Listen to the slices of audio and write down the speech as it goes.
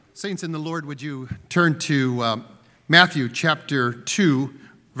Saints in the Lord, would you turn to Matthew chapter 2,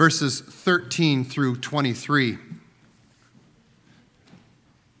 verses 13 through 23.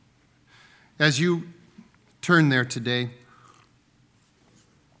 As you turn there today,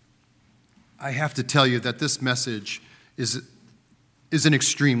 I have to tell you that this message is an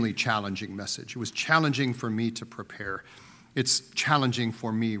extremely challenging message. It was challenging for me to prepare. It's challenging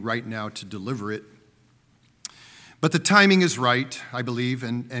for me right now to deliver it. But the timing is right, I believe,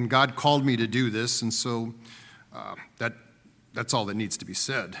 and God called me to do this, and so that's all that needs to be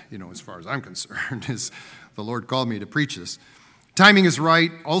said, as far as I'm concerned, is the Lord called me to preach this. Timing is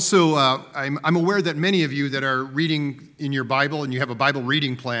right. Also, I'm aware that many of you that are reading in your Bible and you have a Bible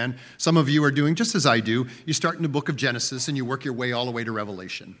reading plan, some of you are doing just as I do. You start in the book of Genesis and you work your way all the way to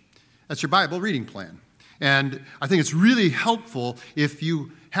Revelation. That's your Bible reading plan. And I think it's really helpful if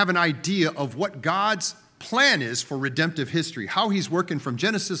you have an idea of what God's plan is for redemptive history, how he's working from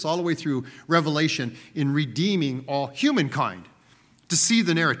Genesis all the way through Revelation in redeeming all humankind, to see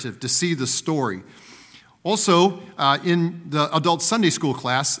the narrative, to see the story. Also, in the adult Sunday school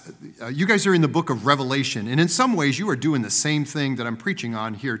class, you guys are in the book of Revelation, and in some ways you are doing the same thing that I'm preaching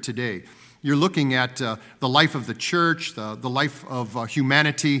on here today. You're looking at the life of the church, the life of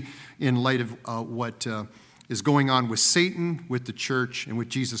humanity in light of what is going on with Satan, with the church, and with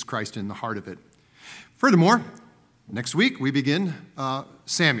Jesus Christ in the heart of it. Furthermore, next week we begin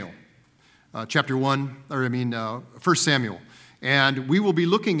Samuel, chapter 1, 1 Samuel. And we will be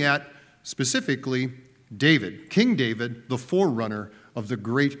looking at specifically David, King David, the forerunner of the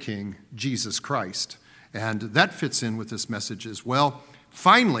great King, Jesus Christ. And that fits in with this message as well.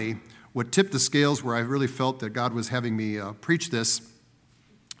 Finally, what tipped the scales where I really felt that God was having me preach this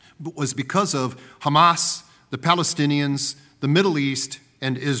was because of Hamas, the Palestinians, the Middle East,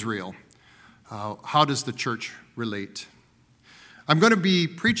 and Israel. How does the church relate? I'm going to be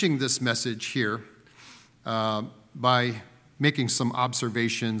preaching this message here by making some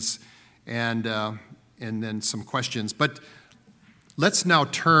observations and then some questions. But let's now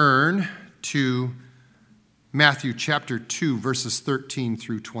turn to Matthew chapter 2, verses 13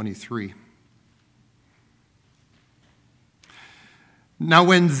 through 23. Now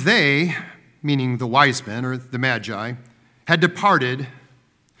when they, meaning the wise men or the Magi, had departed,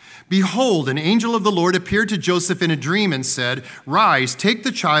 behold, an angel of the Lord appeared to Joseph in a dream and said, "Rise, take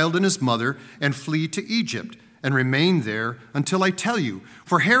the child and his mother, and flee to Egypt, and remain there until I tell you.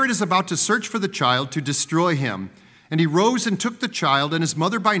 For Herod is about to search for the child to destroy him." And he rose and took the child and his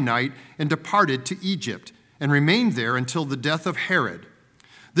mother by night and departed to Egypt, and remained there until the death of Herod.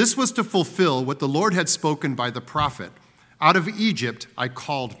 This was to fulfill what the Lord had spoken by the prophet, "Out of Egypt I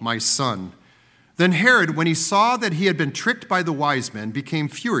called my son." Then Herod, when he saw that he had been tricked by the wise men, became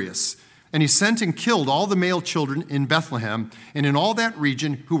furious, and he sent and killed all the male children in Bethlehem and in all that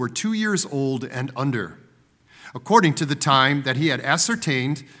region who were 2 years old and under, according to the time that he had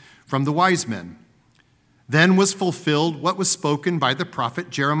ascertained from the wise men. Then was fulfilled what was spoken by the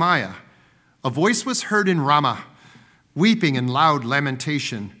prophet Jeremiah. A voice was heard in Ramah, weeping and loud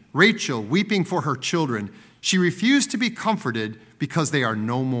lamentation, Rachel weeping for her children. She refused to be comforted because they are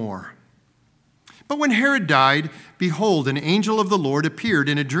no more. But when Herod died, behold, an angel of the Lord appeared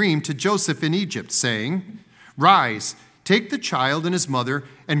in a dream to Joseph in Egypt, saying, "Rise, take the child and his mother,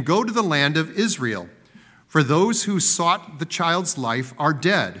 and go to the land of Israel, for those who sought the child's life are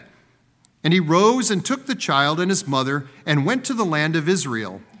dead." And he rose and took the child and his mother and went to the land of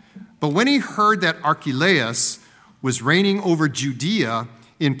Israel. But when he heard that Archelaus was reigning over Judea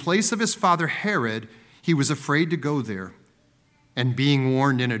in place of his father Herod, he was afraid to go there. And being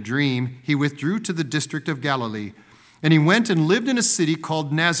warned in a dream, he withdrew to the district of Galilee. And he went and lived in a city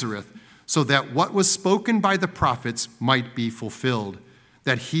called Nazareth, so that what was spoken by the prophets might be fulfilled,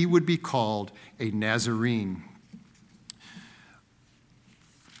 that he would be called a Nazarene.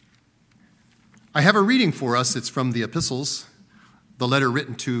 I have a reading for us. It's from the epistles, the letter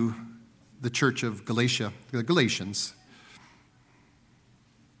written to the church of Galatia, the Galatians,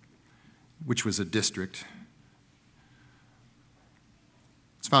 which was a district.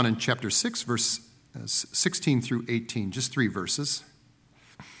 It's found in chapter 6, verse 16 through 18, just 3 verses.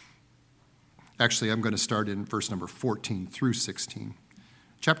 Actually, I'm going to start in verse number 14 through 16.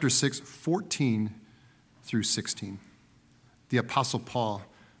 Chapter 6, 14 through 16. The Apostle Paul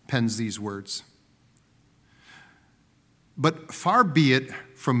pens these words. "But far be it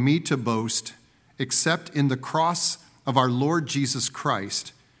from me to boast, except in the cross of our Lord Jesus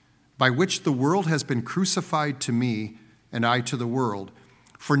Christ, by which the world has been crucified to me, and I to the world.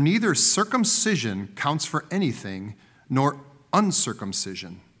 For neither circumcision counts for anything, nor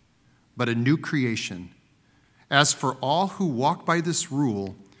uncircumcision, but a new creation. As for all who walk by this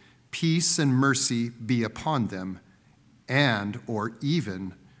rule, peace and mercy be upon them, and or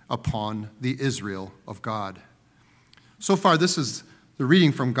even upon the Israel of God. So far, this is the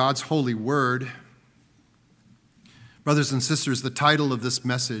reading from God's holy word. Brothers and sisters, the title of this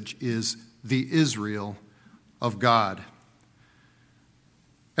message is The Israel of God.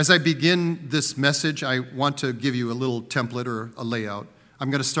 As I begin this message, I want to give you a little template or a layout. I'm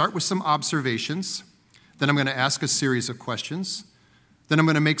going to start with some observations. Then I'm going to ask a series of questions. Then I'm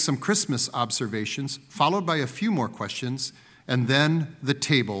going to make some Christmas observations, followed by a few more questions, and then the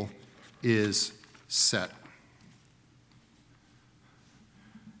table is set.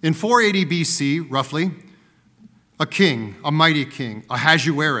 In 480 BC, roughly, a king, a mighty king,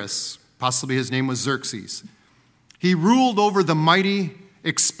 Ahasuerus, possibly his name was Xerxes, he ruled over the mighty,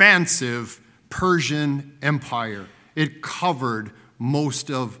 expansive Persian Empire. It covered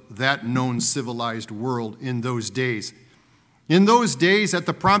most of that known civilized world in those days. In those days, at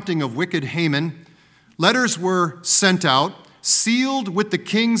the prompting of wicked Haman, letters were sent out, sealed with the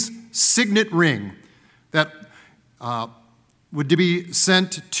king's signet ring, that would be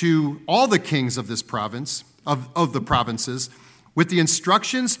sent to all the kings of this province, of the provinces, with the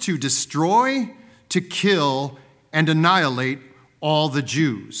instructions to destroy, to kill, and annihilate all the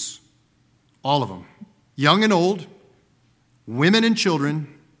Jews. All of them, young and old, women and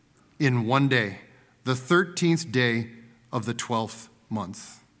children, in one day, the 13th day of the 12th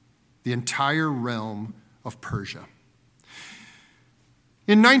month, the entire realm of Persia.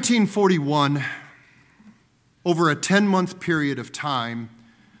 In 1941, over a 10-month period of time,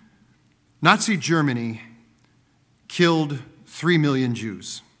 Nazi Germany killed 3 million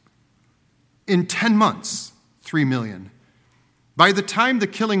Jews. In 10 months, 3 million. By the time the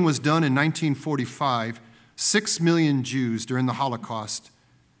killing was done in 1945, 6 million Jews during the Holocaust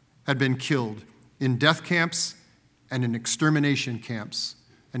had been killed in death camps and in extermination camps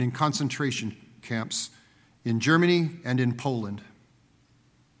and in concentration camps in Germany and in Poland.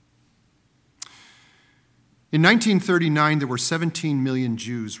 In 1939, there were 17 million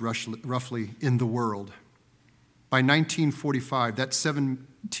Jews roughly in the world. By 1945, that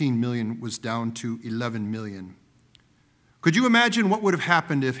 17 million was down to 11 million. Could you imagine what would have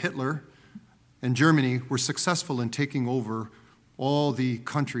happened if Hitler and Germany were successful in taking over all the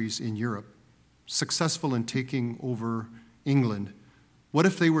countries in Europe, successful in taking over England? What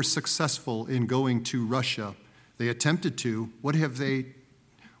if they were successful in going to Russia? They attempted to. What if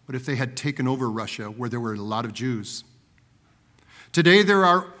they had taken over Russia, where there were a lot of Jews? Today, there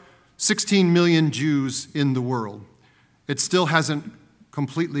are 16 million Jews in the world. It still hasn't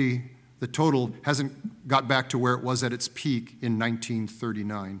completely, the total hasn't got back to where it was at its peak in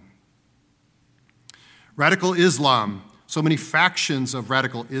 1939. Radical Islam, so many factions of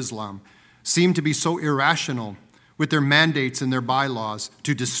radical Islam, seem to be so irrational with their mandates and their bylaws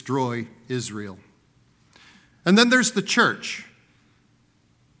to destroy Israel. And then there's the church.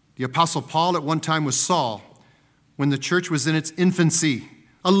 The Apostle Paul at one time was Saul when the church was in its infancy.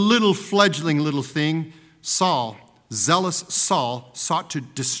 A little fledgling little thing, Saul, zealous Saul, sought to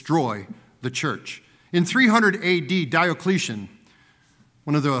destroy the church. In 300 AD, Diocletian,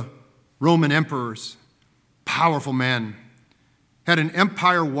 one of the Roman emperors, powerful man, had an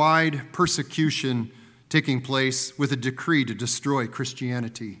empire-wide persecution taking place with a decree to destroy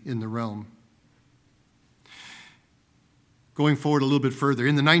Christianity in the realm. Going forward a little bit further,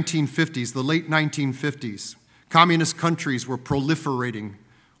 in the 1950s, the late 1950s, communist countries were proliferating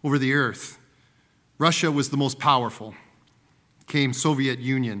over the earth. Russia was the most powerful. Came Soviet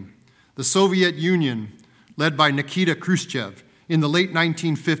Union. The Soviet Union, led by Nikita Khrushchev, in the late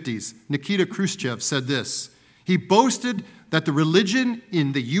 1950s, Nikita Khrushchev said this. He boasted that the religion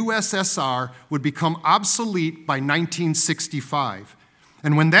in the USSR would become obsolete by 1965.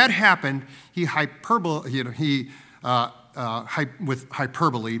 And when that happened, with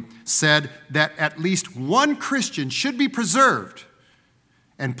hyperbole, said that at least one Christian should be preserved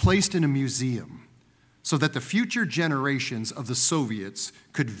and placed in a museum so that the future generations of the Soviets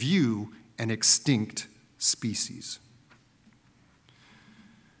could view an extinct species.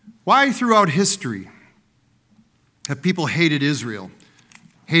 Why throughout history have people hated Israel,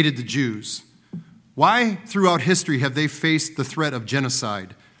 hated the Jews? Why throughout history have they faced the threat of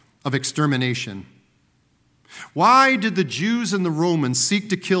genocide, of extermination? Why did the Jews and the Romans seek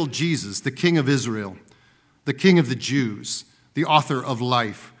to kill Jesus, the King of Israel, the King of the Jews, the author of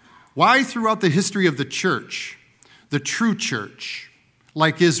life? Why throughout the history of the church, the true church,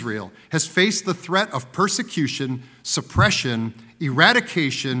 like Israel, has faced the threat of persecution, suppression,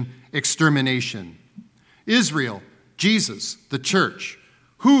 eradication, extermination? Israel, Jesus, the church.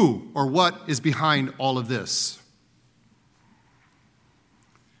 Who or what is behind all of this?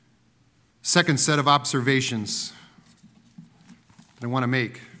 Second set of observations that I want to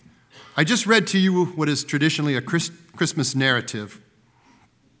make. I just read to you what is traditionally a Christmas narrative.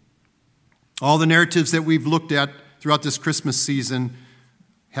 All the narratives that we've looked at throughout this Christmas season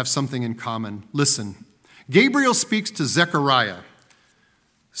have something in common. Listen, Gabriel speaks to Zechariah,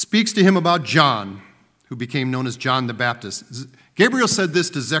 speaks to him about John, who became known as John the Baptist. Gabriel said this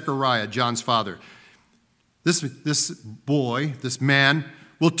to Zechariah, John's father. This boy, this man,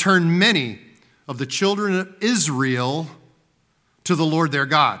 will turn many of the children of Israel to the Lord their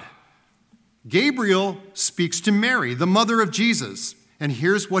God. Gabriel speaks to Mary, the mother of Jesus, and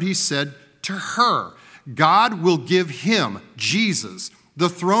here's what he said to her. God will give him, Jesus, the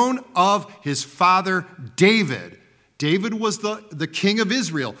throne of his father David. David was the king of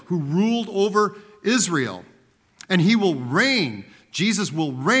Israel who ruled over Israel. And he will reign, Jesus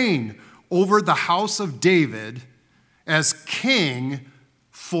will reign over the house of David as king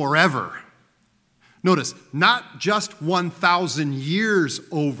forever. Notice, not just 1,000 years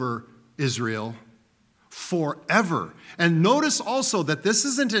over Israel, forever. And notice also that this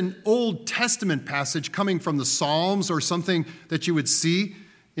isn't an Old Testament passage coming from the Psalms or something that you would see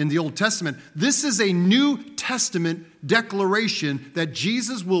in the Old Testament. This is a New Testament declaration that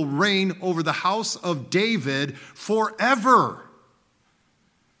Jesus will reign over the house of David forever.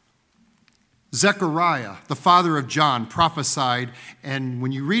 Zechariah, the father of John, prophesied, and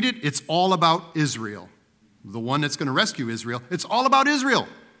when you read it, it's all about Israel. The one that's going to rescue Israel, it's all about Israel.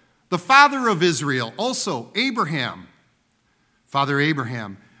 The father of Israel, also Abraham, Father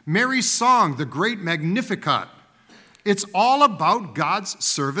Abraham. Mary's song, the great Magnificat. It's all about God's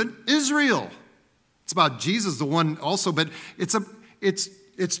servant Israel. It's about Jesus, the one also, but it's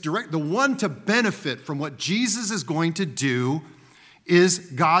direct. The one to benefit from what Jesus is going to do is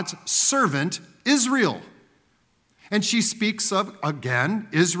God's servant Israel. And she speaks of, again,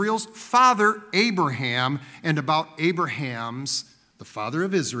 Israel's father Abraham, and about Abraham's, the father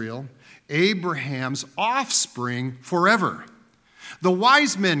of Israel, Abraham's offspring forever. The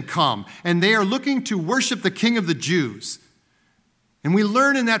wise men come, and they are looking to worship the King of the Jews. And we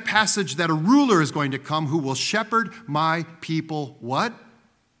learn in that passage that a ruler is going to come who will shepherd my people, what?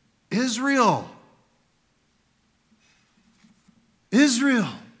 Israel. Israel,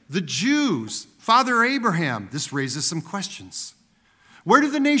 the Jews, Father Abraham. This raises some questions. Where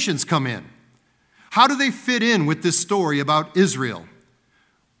do the nations come in? How do they fit in with this story about Israel?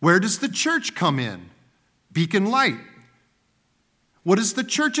 Where does the church come in? Beacon Light. What is the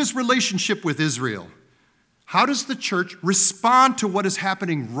church's relationship with Israel? How does the church respond to what is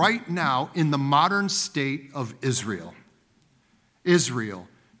happening right now in the modern state of Israel? Israel,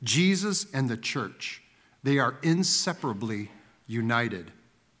 Jesus, and the church, they are inseparably united.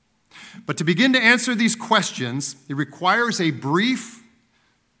 But to begin to answer these questions, it requires a brief,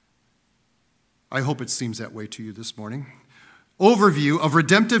 I hope it seems that way to you this morning, overview of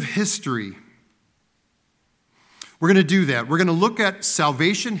redemptive history. We're going to do that. We're going to look at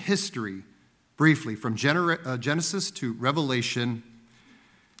salvation history briefly from Genesis to Revelation.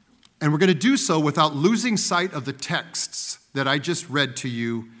 And we're going to do so without losing sight of the texts that I just read to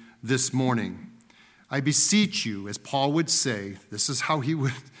you this morning. I beseech you, as Paul would say, this is how he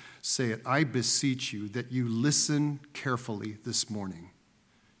would say it, I beseech you that you listen carefully this morning.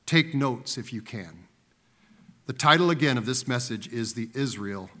 Take notes if you can. The title again of this message is The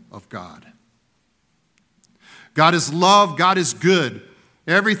Israel of God. God is love, God is good.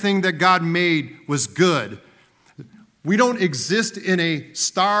 Everything that God made was good. We don't exist in a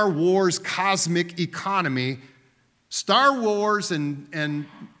Star Wars cosmic economy. Star Wars and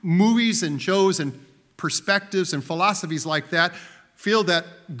movies and shows and perspectives and philosophies like that feel that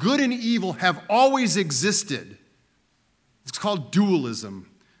good and evil have always existed. It's called dualism.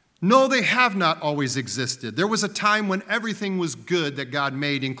 No, they have not always existed. There was a time when everything was good that God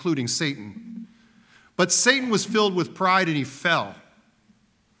made, including Satan. But Satan was filled with pride and he fell.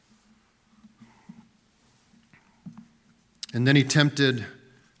 And then he tempted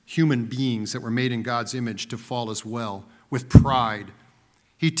human beings that were made in God's image to fall as well with pride.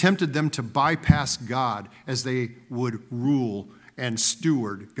 He tempted them to bypass God as they would rule and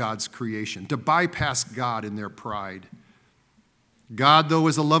steward God's creation, to bypass God in their pride. God, though,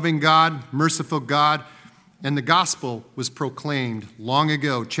 is a loving God, merciful God, and the gospel was proclaimed long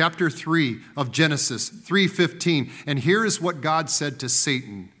ago. Chapter 3 of Genesis 3:15. And here is what God said to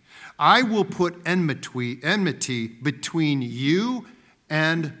Satan. I will put enmity between you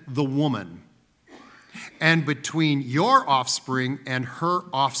and the woman, and between your offspring and her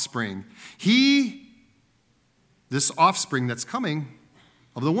offspring. This offspring that's coming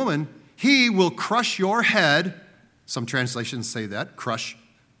of the woman, he will crush your head. Some translations say that, crush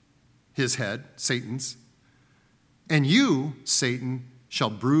his head, Satan's, and you, Satan, shall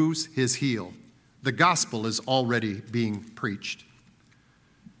bruise his heel. The gospel is already being preached.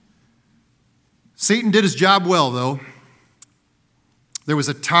 Satan did his job well, though. There was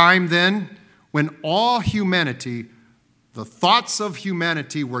a time then when all humanity, the thoughts of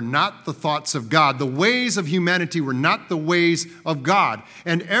humanity were not the thoughts of God. The ways of humanity were not the ways of God.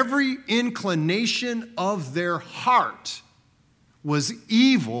 And every inclination of their heart was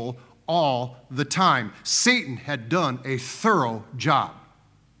evil all the time. Satan had done a thorough job.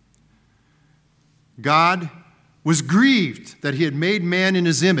 God was grieved that he had made man in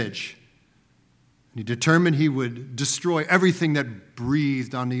his image. He determined he would destroy everything that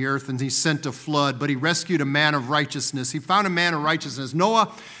breathed on the earth, and he sent a flood, but he rescued a man of righteousness. He found a man of righteousness. Noah,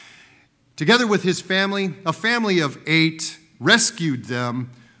 together with his family, a family of 8, rescued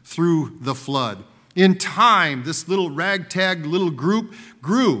them through the flood. In time, this little ragtag little group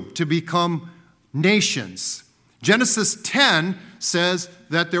grew to become nations. Genesis 10 says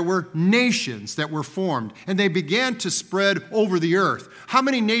that there were nations that were formed, and they began to spread over the earth. How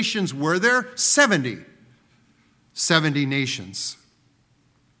many nations were there? 70. 70 nations.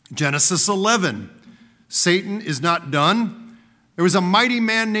 Genesis 11, Satan is not done. There was a mighty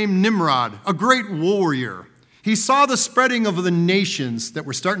man named Nimrod, a great warrior. He saw the spreading of the nations that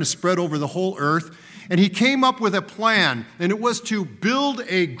were starting to spread over the whole earth, and he came up with a plan, and it was to build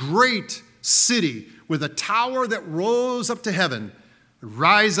a great city with a tower that rose up to heaven,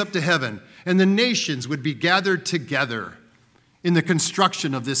 rise up to heaven, and the nations would be gathered together in the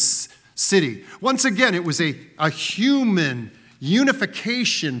construction of this city. Once again, it was a human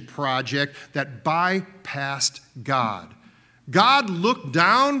unification project that bypassed God. God looked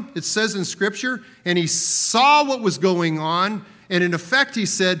down, it says in Scripture, and he saw what was going on, and in effect he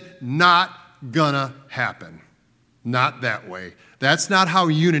said, not gonna happen. Not that way. That's not how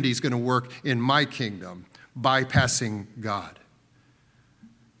unity is going to work in my kingdom, bypassing God.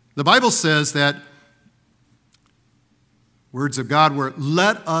 The Bible says that words of God were,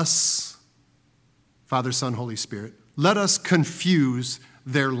 let us, Father, Son, Holy Spirit, let us confuse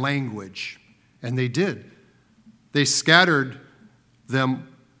their language. And they did. They scattered them,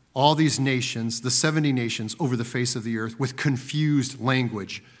 all these nations, the 70 nations, over the face of the earth with confused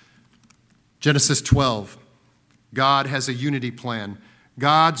language. Genesis 12, God has a unity plan.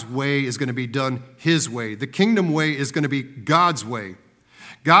 God's way is going to be done his way. The kingdom way is going to be God's way.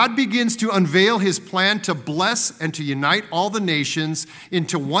 God begins to unveil his plan to bless and to unite all the nations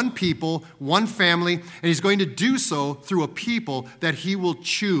into one people, one family, and he's going to do so through a people that he will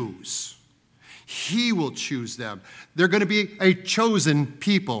choose. He will choose them. They're going to be a chosen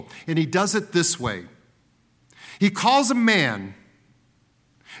people, and he does it this way. He calls a man,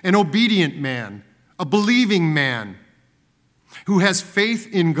 an obedient man, a believing man who has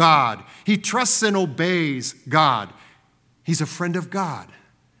faith in God. He trusts and obeys God. He's a friend of God.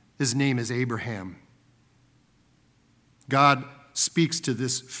 His name is Abraham. God speaks to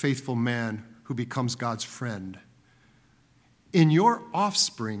this faithful man who becomes God's friend. In your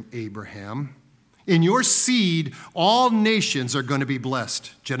offspring, Abraham, in your seed, all nations are going to be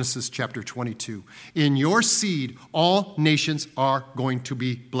blessed. Genesis chapter 22. In your seed, all nations are going to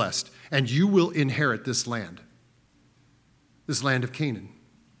be blessed, and you will inherit this land of Canaan.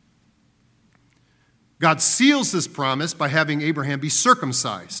 God seals this promise by having Abraham be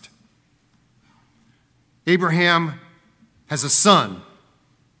circumcised. Abraham has a son.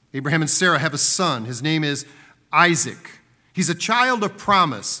 Abraham and Sarah have a son. His name is Isaac. He's a child of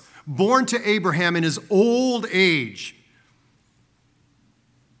promise, born to Abraham in his old age.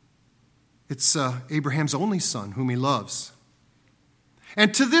 It's Abraham's only son, whom he loves.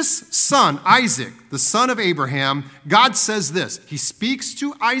 And to this son, Isaac, the son of Abraham, God says this. He speaks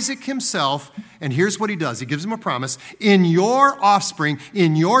to Isaac himself, and here's what he does. He gives him a promise. In your offspring,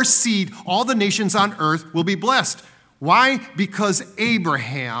 in your seed, all the nations on earth will be blessed. Why? Because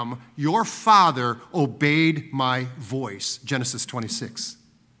Abraham, your father, obeyed my voice. Genesis 26.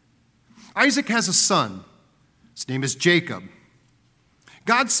 Isaac has a son. His name is Jacob.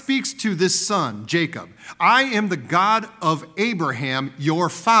 God speaks to this son, Jacob. I am the God of Abraham, your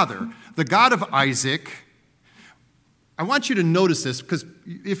father, the God of Isaac. I want you to notice this, because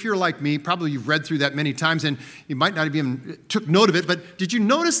if you're like me, probably you've read through that many times, and you might not have even took note of it, but did you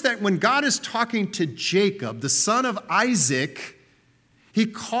notice that when God is talking to Jacob, the son of Isaac, he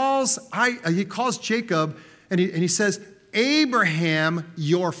calls Jacob, and he says, Abraham,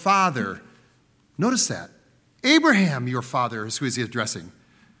 your father. Notice that. Abraham, your father, is who he's addressing.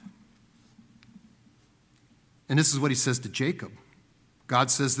 And this is what he says to Jacob. God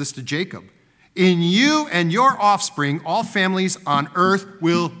says this to Jacob. In you and your offspring, all families on earth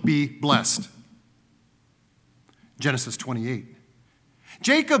will be blessed. Genesis 28.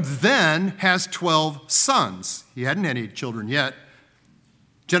 Jacob then has 12 sons. He hadn't had any children yet.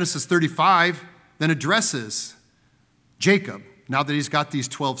 Genesis 35 then addresses Jacob, now that he's got these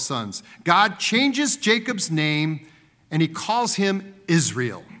 12 sons. God changes Jacob's name, and he calls him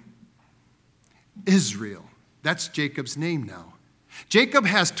Israel. Israel. That's Jacob's name now. Jacob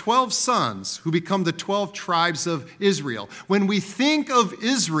has 12 sons who become the 12 tribes of Israel. When we think of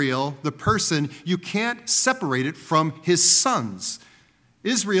Israel, the person, you can't separate it from his sons.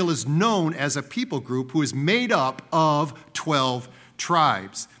 Israel is known as a people group who is made up of 12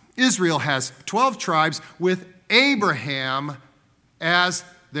 tribes. Israel has 12 tribes with Abraham as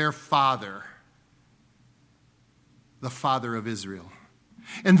their father, the father of Israel.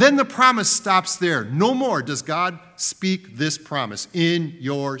 And then the promise stops there. No more does God speak this promise. In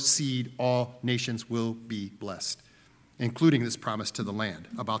your seed, all nations will be blessed, including this promise to the land,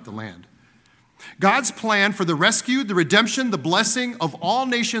 about the land. God's plan for the rescue, the redemption, the blessing of all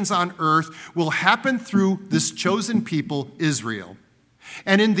nations on earth will happen through this chosen people, Israel,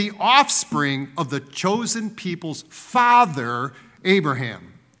 and in the offspring of the chosen people's father,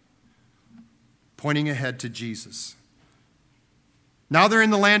 Abraham, pointing ahead to Jesus. Now they're in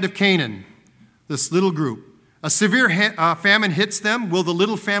the land of Canaan, this little group. A severe famine hits them. Will the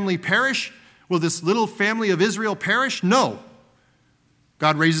little family perish? Will this little family of Israel perish? No.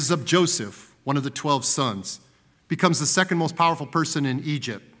 God raises up Joseph, one of the 12 sons, becomes the second most powerful person in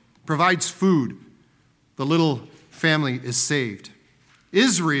Egypt, provides food. The little family is saved.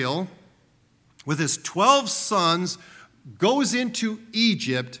 Israel, with his 12 sons, goes into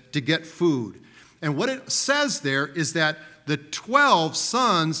Egypt to get food. And what it says there is that the 12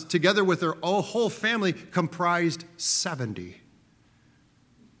 sons, together with their whole family, comprised 70.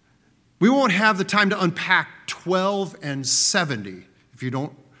 We won't have the time to unpack 12 and 70. If you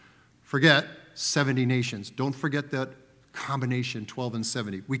don't forget, 70 nations. Don't forget that combination, 12 and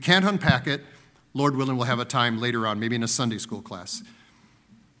 70. We can't unpack it. Lord willing, we'll have a time later on, maybe in a Sunday school class.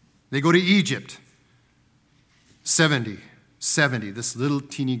 They go to Egypt. 70, this little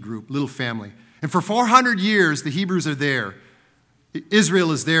teeny group, little family. And for 400 years, the Hebrews are there.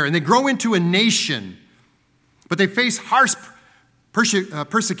 Israel is there. And they grow into a nation. But they face harsh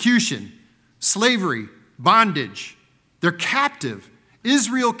persecution, slavery, bondage. They're captive.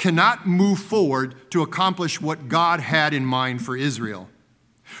 Israel cannot move forward to accomplish what God had in mind for Israel.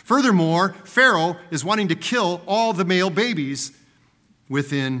 Furthermore, Pharaoh is wanting to kill all the male babies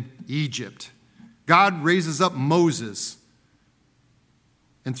within Egypt. God raises up Moses.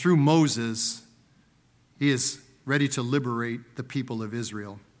 And through Moses, he is ready to liberate the people of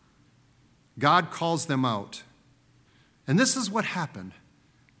Israel. God calls them out. And this is what happened.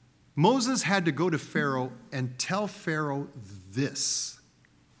 Moses had to go to Pharaoh and tell Pharaoh this.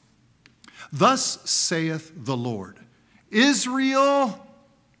 Thus saith the Lord, Israel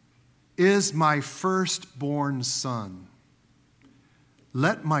is my firstborn son.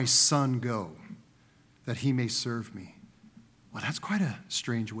 Let my son go, that he may serve me. Well, that's quite a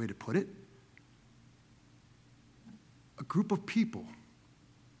strange way to put it. A group of people,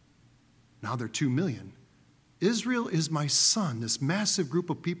 now they're 2 million. Israel is my son, this massive group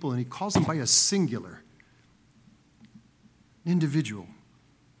of people, and he calls them by a singular, an individual,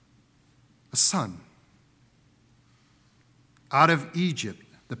 a son. Out of Egypt,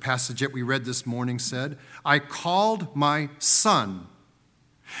 the passage that we read this morning said, I called my son.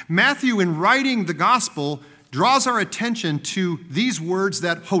 Matthew, in writing the gospel, draws our attention to these words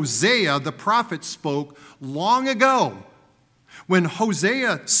that Hosea, the prophet, spoke long ago. When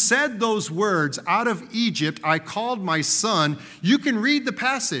Hosea said those words, out of Egypt, I called my son, you can read the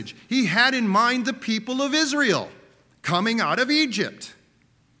passage. He had in mind the people of Israel coming out of Egypt.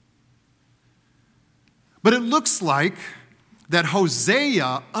 But it looks like that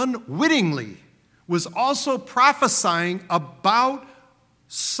Hosea unwittingly was also prophesying about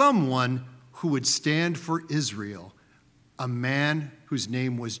someone who would stand for Israel, a man whose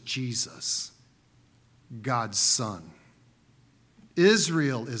name was Jesus, God's son.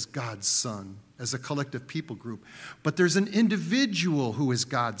 Israel is God's son as a collective people group, but there's an individual who is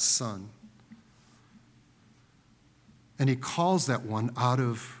God's son. And he calls that one out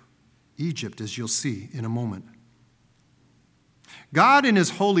of Egypt, as you'll see in a moment. God, in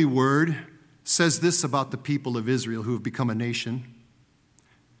his holy word, says this about the people of Israel who have become a nation.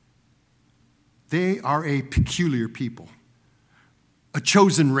 They are a peculiar people, a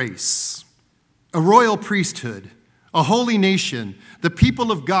chosen race, a royal priesthood, a holy nation, the people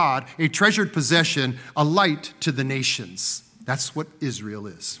of God, a treasured possession, a light to the nations. That's what Israel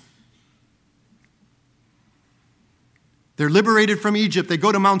is. They're liberated from Egypt. They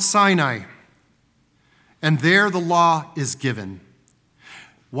go to Mount Sinai. And there the law is given.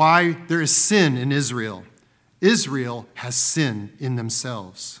 Why? There is sin in Israel. Israel has sin in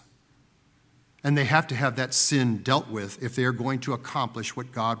themselves. And they have to have that sin dealt with if they are going to accomplish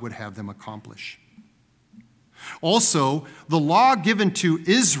what God would have them accomplish. Also, the law given to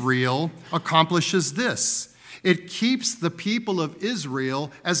Israel accomplishes this. It keeps the people of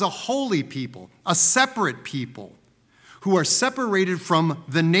Israel as a holy people, a separate people, who are separated from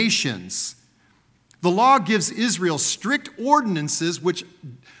the nations. The law gives Israel strict ordinances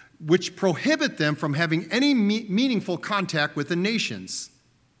which prohibit them from having any meaningful contact with the nations.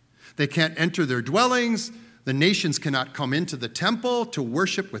 They can't enter their dwellings. The nations cannot come into the temple to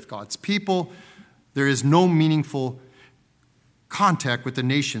worship with God's people. There is no meaningful contact with the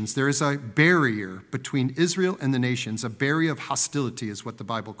nations. There is a barrier between Israel and the nations. A barrier of hostility is what the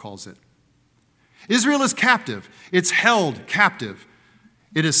Bible calls it. Israel is captive. It's held captive.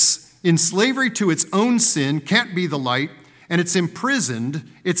 It is in slavery to its own sin, can't be the light, and it's imprisoned.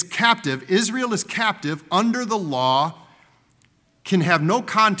 It's captive. Israel is captive under the law, can have no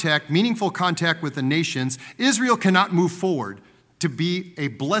contact, meaningful contact with the nations. Israel cannot move forward to be a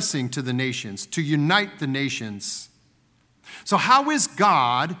blessing to the nations, to unite the nations. So how is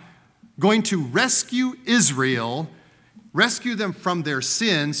God going to rescue Israel, rescue them from their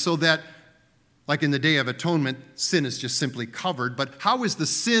sin so that, like in the Day of Atonement, sin is just simply covered, but how is the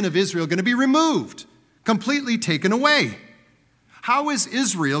sin of Israel going to be removed, completely taken away? How is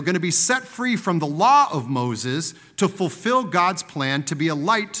Israel going to be set free from the law of Moses to fulfill God's plan to be a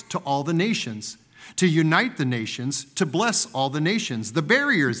light to all the nations, to unite the nations, to bless all the nations? The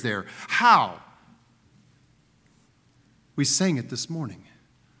barrier is there. How? We sang it this morning.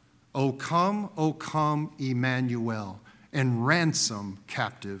 O come, Emmanuel, and ransom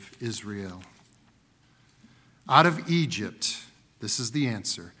captive Israel. Out of Egypt, this is the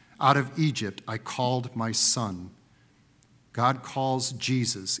answer. Out of Egypt I called my son. God calls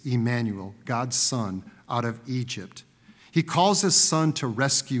Jesus, Emmanuel, God's son, out of Egypt. He calls his son to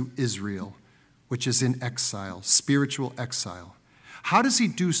rescue Israel, which is in exile, spiritual exile. How does he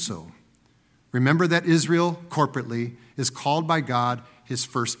do so? Remember that Israel, corporately, is called by God his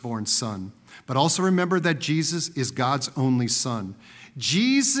firstborn son. But also remember that Jesus is God's only son.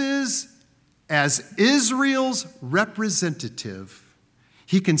 Jesus, as Israel's representative,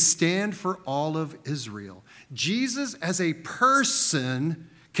 he can stand for all of Israel. Jesus, as a person,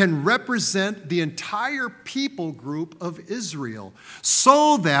 can represent the entire people group of Israel,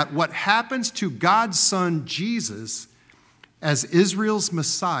 so that what happens to God's son Jesus, as Israel's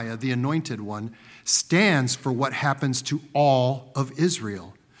Messiah, the anointed one, stands for what happens to all of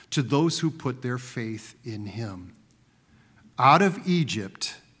Israel, to those who put their faith in him. Out of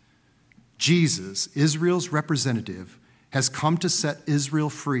Egypt, Jesus, Israel's representative, has come to set Israel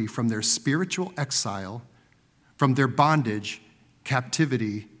free from their spiritual exile, from their bondage,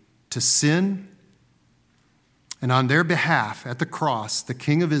 captivity to sin. And on their behalf, at the cross, the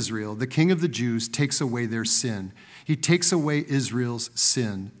King of Israel, the King of the Jews, takes away their sin. He takes away Israel's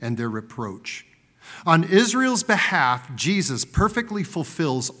sin and their reproach. On Israel's behalf, Jesus perfectly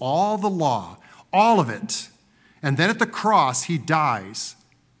fulfills all the law, all of it. And then at the cross, he dies.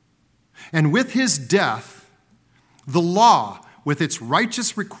 And with his death, the law, with its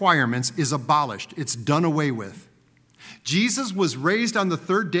righteous requirements, is abolished. It's done away with. Jesus was raised on the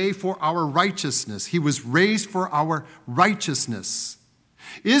third day for our righteousness. He was raised for our righteousness.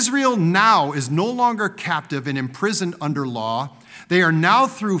 Israel now is no longer captive and imprisoned under law. They are now,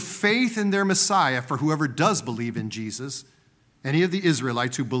 through faith in their Messiah, for whoever does believe in Jesus, any of the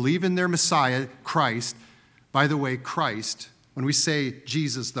Israelites who believe in their Messiah, Christ. By the way, Christ, when we say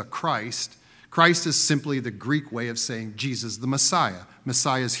Jesus the Christ, Christ is simply the Greek way of saying Jesus the Messiah.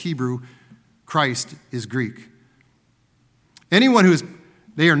 Messiah is Hebrew, Christ is Greek.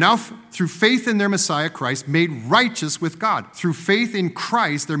 They are now, through faith in their Messiah, Christ, made righteous with God. Through faith in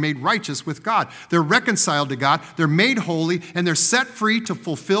Christ, they're made righteous with God. They're reconciled to God, they're made holy, and they're set free to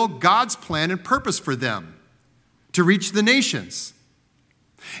fulfill God's plan and purpose for them, to reach the nations.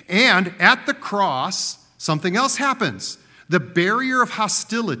 And at the cross, something else happens. The barrier of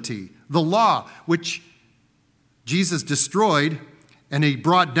hostility, the law, which Jesus destroyed and he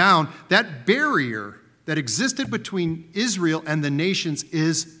brought down, that barrier that existed between Israel and the nations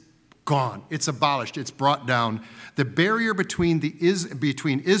is gone. It's abolished. It's brought down. The barrier between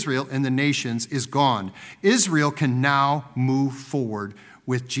Israel and the nations is gone. Israel can now move forward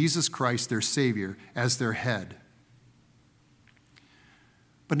with Jesus Christ, their Savior, as their head.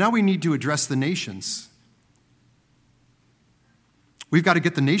 But now we need to address the nations. We've got to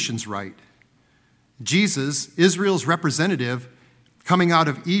get the nations right. Jesus, Israel's representative, coming out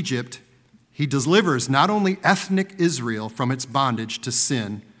of Egypt, he delivers not only ethnic Israel from its bondage to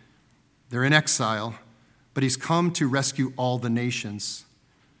sin, they're in exile, but he's come to rescue all the nations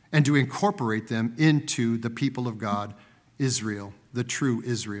and to incorporate them into the people of God, Israel, the true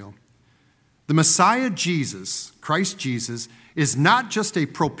Israel. The Messiah Jesus, Christ Jesus, is not just a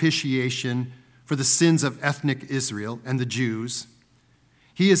propitiation for the sins of ethnic Israel and the Jews.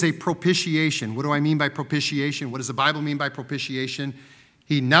 He is a propitiation. What do I mean by propitiation? What does the Bible mean by propitiation?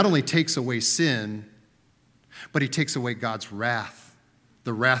 He not only takes away sin, but he takes away God's wrath,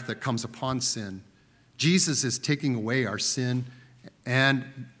 the wrath that comes upon sin. Jesus is taking away our sin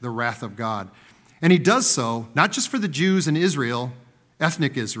and the wrath of God. And he does so not just for the Jews in Israel,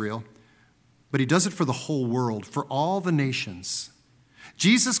 ethnic Israel, but he does it for the whole world, for all the nations.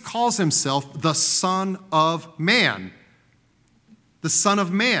 Jesus calls himself the Son of Man. The Son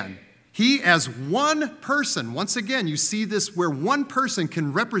of Man. He, as one person, once again, you see this where one person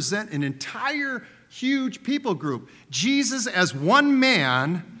can represent an entire huge people group. Jesus, as one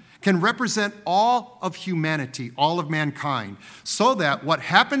man, can represent all of humanity, all of mankind, so that what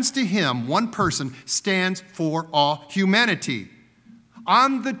happens to him, one person, stands for all humanity.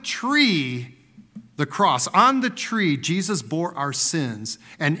 On the tree, the cross, on the tree, Jesus bore our sins,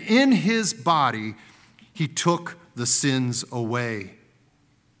 and in his body, he took the sins away.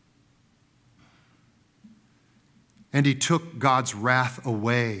 And he took God's wrath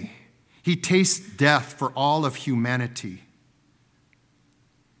away. He tastes death for all of humanity.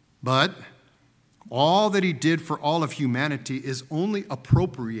 But all that he did for all of humanity is only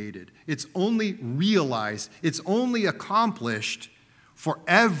appropriated. It's only realized. It's only accomplished for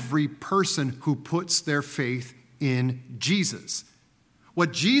every person who puts their faith in Jesus.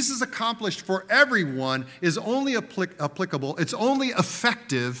 What Jesus accomplished for everyone is only applicable. It's only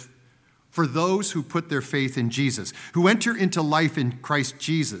effective for those who put their faith in Jesus, who enter into life in Christ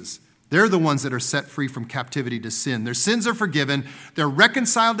Jesus. They're the ones that are set free from captivity to sin. Their sins are forgiven. They're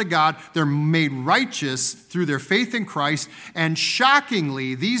reconciled to God. They're made righteous through their faith in Christ. And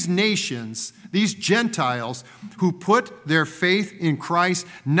shockingly, these nations, these Gentiles who put their faith in Christ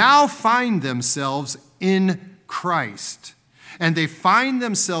now find themselves in Christ. And they find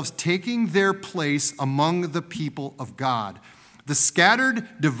themselves taking their place among the people of God. The scattered,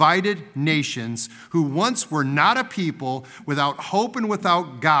 divided nations who once were not a people, without hope and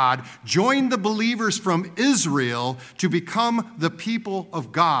without God, joined the believers from Israel to become the people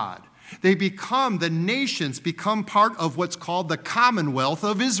of God. The nations become part of what's called the Commonwealth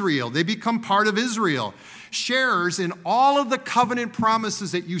of Israel. They become part of Israel, sharers in all of the covenant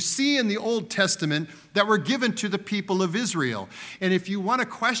promises that you see in the Old Testament that were given to the people of Israel. And if you want to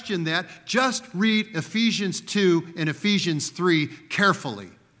question that, just read Ephesians 2 and Ephesians 3 carefully.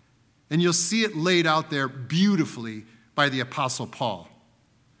 And you'll see it laid out there beautifully by the Apostle Paul.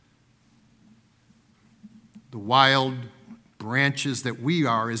 The wild branches that we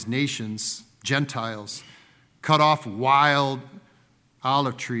are as nations, Gentiles, cut off wild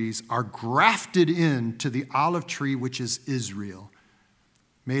olive trees, are grafted into the olive tree which is Israel,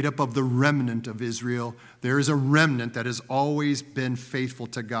 made up of the remnant of Israel. There is a remnant that has always been faithful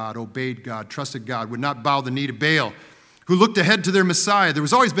to God, obeyed God, trusted God, would not bow the knee to Baal, who looked ahead to their Messiah. There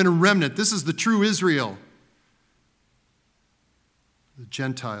has always been a remnant. This is the true Israel. The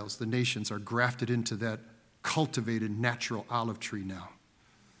Gentiles, the nations, are grafted into that cultivated natural olive tree now.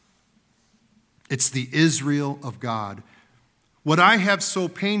 It's the Israel of God. What I have so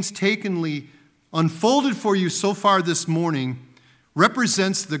painstakingly unfolded for you so far this morning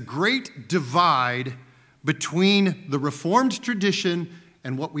represents the great divide between the Reformed tradition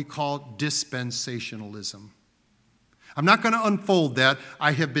and what we call dispensationalism. I'm not going to unfold that.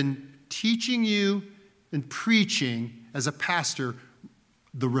 I have been teaching you and preaching as a pastor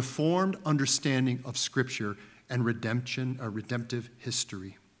the Reformed understanding of Scripture and redemptive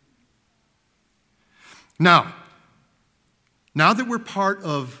history. Now that we're part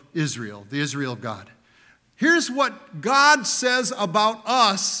of Israel, the Israel of God, here's what God says about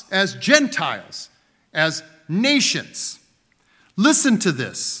us as Gentiles, as nations. Listen to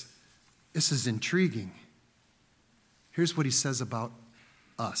this. This is intriguing. Here's what he says about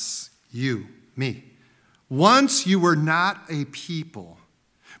us, you, me. Once you were not a people,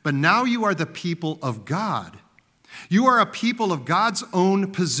 but now you are the people of God. You are a people of God's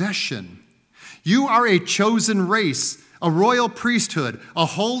own possession. You are a chosen race, a royal priesthood, a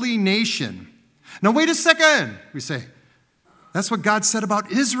holy nation. Now, wait a second, we say. That's what God said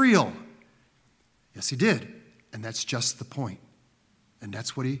about Israel. Yes, he did. And that's just the point. And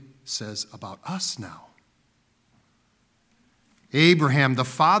that's what he says about us now. Abraham, the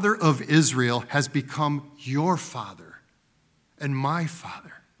father of Israel, has become your father and my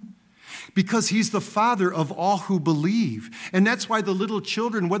father, because he's the father of all who believe. And that's why the little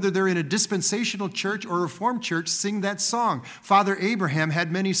children, whether they're in a dispensational church or a Reformed church, sing that song. Father Abraham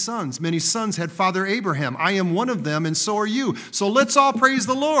had many sons. Many sons had Father Abraham. I am one of them, and so are you. So let's all praise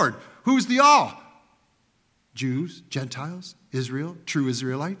the Lord. Who's the all? Jews, Gentiles, Israel, true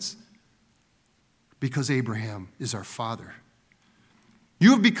Israelites. Because Abraham is our father.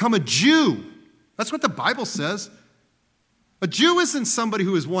 You have become a Jew. That's what the Bible says. A Jew isn't somebody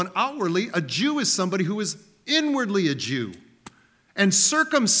who is one outwardly. A Jew is somebody who is inwardly a Jew. And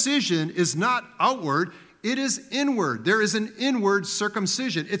circumcision is not outward, it is inward. There is an inward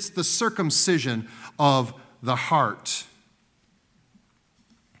circumcision. It's the circumcision of the heart.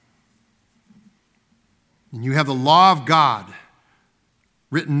 And you have the law of God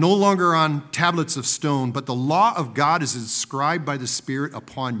written no longer on tablets of stone, but the law of God is inscribed by the Spirit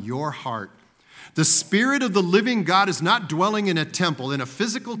upon your heart. The Spirit of the living God is not dwelling in a temple, in a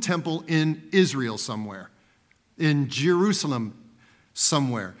physical temple in Israel somewhere, in Jerusalem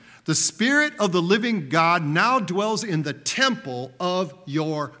somewhere. The Spirit of the living God now dwells in the temple of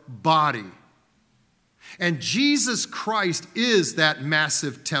your body. And Jesus Christ is that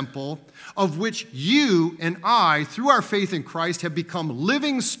massive temple of which you and I, through our faith in Christ, have become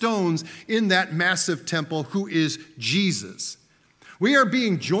living stones in that massive temple who is Jesus. We are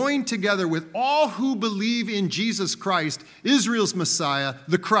being joined together with all who believe in Jesus Christ, Israel's Messiah,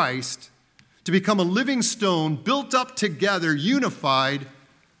 the Christ, to become a living stone built up together, unified,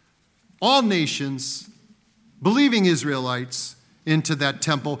 all nations, believing Israelites, into that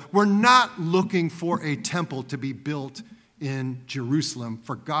temple. We're not looking for a temple to be built in Jerusalem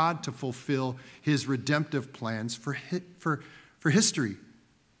for God to fulfill his redemptive plans for history,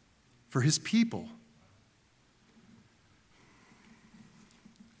 for his people.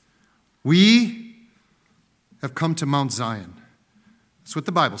 We have come to Mount Zion. That's what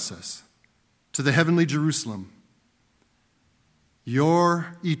the Bible says. To the heavenly Jerusalem.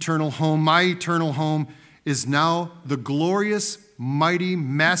 Your eternal home, my eternal home, is now the glorious, mighty,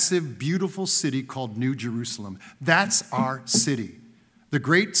 massive, beautiful city called New Jerusalem. That's our city. The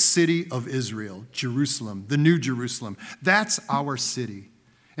great city of Israel, Jerusalem, the New Jerusalem. That's our city.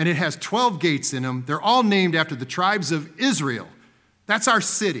 And it has 12 gates in them. They're all named after the tribes of Israel. That's our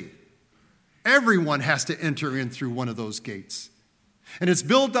city. Everyone has to enter in through one of those gates. And it's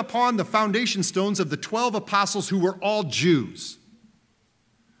built upon the foundation stones of the 12 apostles who were all Jews,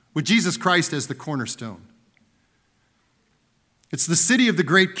 with Jesus Christ as the cornerstone. It's the city of the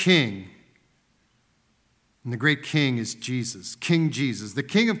great king. And the great king is Jesus, King Jesus, the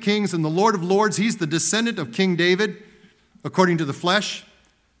King of kings and the Lord of lords. He's the descendant of King David, according to the flesh.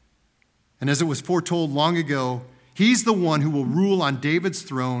 And as it was foretold long ago, he's the one who will rule on David's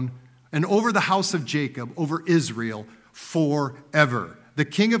throne and over the house of Jacob, over Israel, forever. The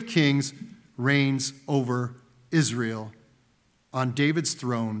King of kings reigns over Israel on David's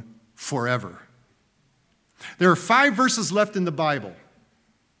throne forever. There are 5 verses left in the Bible.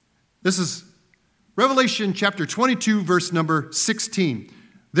 This is Revelation chapter 22, verse number 16.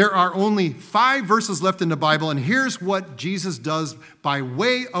 There are only 5 verses left in the Bible, and here's what Jesus does by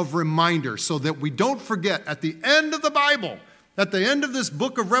way of reminder so that we don't forget at the end of the Bible, at the end of this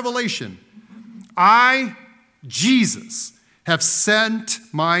book of Revelation, I, Jesus, have sent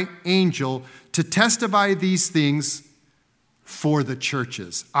my angel to testify these things for the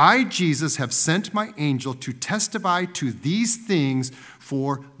churches. I, Jesus, have sent my angel to testify to these things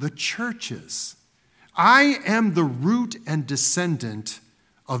for the churches. I am the root and descendant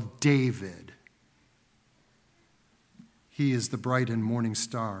of David. He is the bright and morning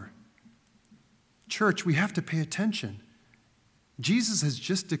star. Church, we have to pay attention. Jesus has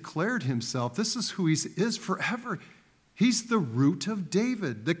just declared himself. This is who he is forever. He's the root of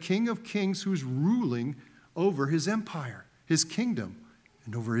David, the King of kings who's ruling over his empire, his kingdom,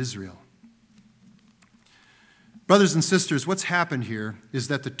 and over Israel. Brothers and sisters, what's happened here is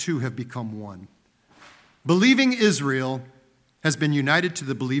that the two have become one. Believing Israel has been united to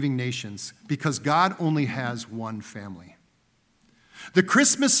the believing nations because God only has one family. The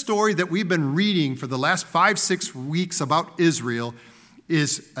Christmas story that we've been reading for the last 5-6 weeks about Israel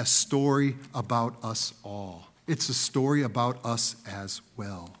is a story about us all. It's a story about us as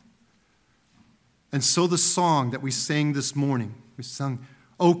well. And so the song that we sang this morning, we sung,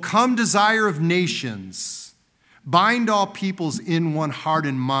 "O come, desire of nations, bind all peoples in one heart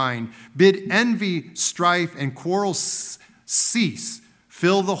and mind, bid envy, strife, and quarrels cease,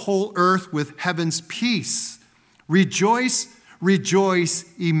 fill the whole earth with heaven's peace. Rejoice, rejoice,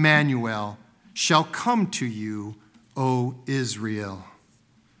 Emmanuel shall come to you, O Israel.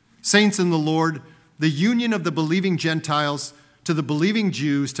 Saints in the Lord, the union of the believing Gentiles to the believing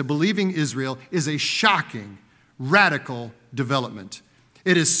Jews to believing Israel is a shocking, radical development.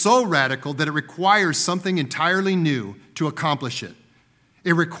 It is so radical that it requires something entirely new to accomplish it.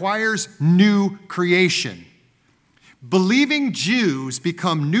 It requires new creation. Believing Jews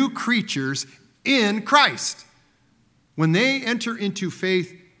become new creatures in Christ. When they enter into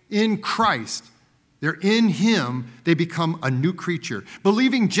faith in Christ, they're in Him, they become a new creature.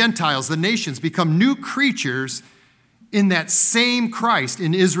 Believing Gentiles, the nations, become new creatures in that same Christ,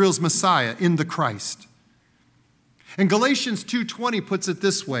 in Israel's Messiah, in the Christ. And Galatians 2:20 puts it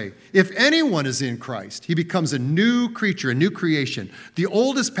this way: if anyone is in Christ, he becomes a new creature, a new creation. The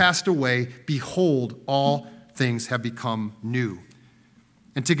old has passed away, behold, all things have become new.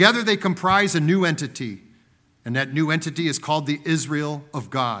 And together they comprise a new entity, and that new entity is called the Israel of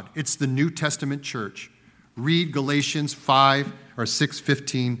God. It's the New Testament church. Read Galatians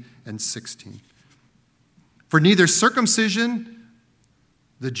 6:15 and 16. For neither circumcision,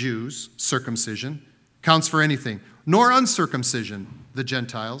 the Jews, circumcision, counts for anything, nor uncircumcision, the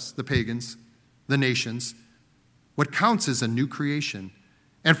Gentiles, the pagans, the nations. What counts is a new creation.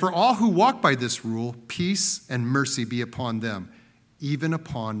 And for all who walk by this rule, peace and mercy be upon them, even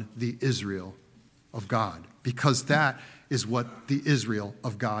upon the Israel of God, because that is what the Israel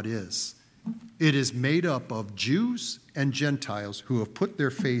of God is. It is made up of Jews and Gentiles who have put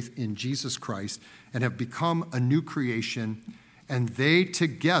their faith in Jesus Christ and have become a new creation, and they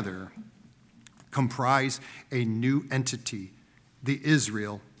together comprise a new entity, the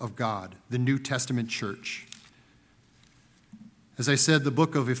Israel of God, the New Testament church. As I said, the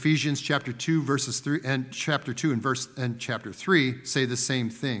book of Ephesians chapter 2 verses 3 and chapter 2 and chapter 3 say the same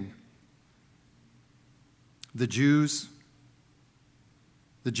thing. The Jews,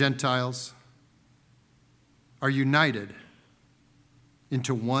 the Gentiles are united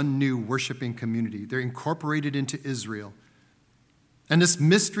into one new worshiping community. They're incorporated into Israel. And this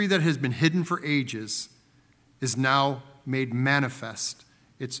mystery that has been hidden for ages is now made manifest.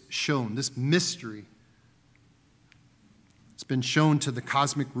 It's shown. This mystery has been shown to the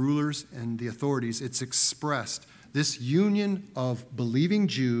cosmic rulers and the authorities. It's expressed. This union of believing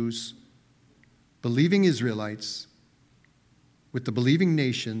Jews, believing Israelites, with the believing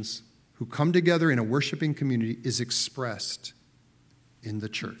nations who come together in a worshiping community is expressed in the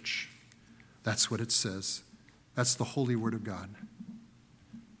church. That's what it says. That's the holy word of God.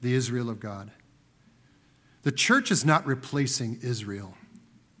 The Israel of God. The church is not replacing Israel.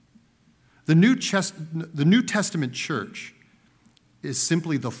 The New Testament church is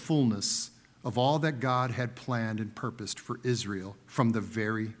simply the fullness of all that God had planned and purposed for Israel from the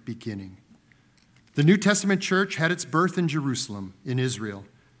very beginning. The New Testament church had its birth in Jerusalem, in Israel,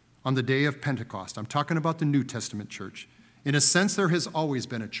 on the day of Pentecost. I'm talking about the New Testament church. In a sense, there has always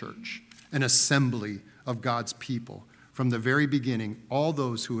been a church, an assembly of God's people. From the very beginning, all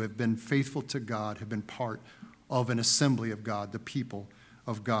those who have been faithful to God have been part of an assembly of God, the people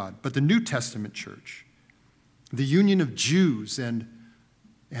of God. But the New Testament church, the union of Jews and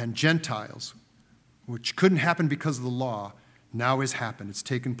Gentiles, which couldn't happen because of the law, now has happened. It's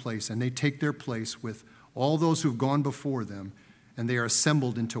taken place, and they take their place with all those who've gone before them, and they are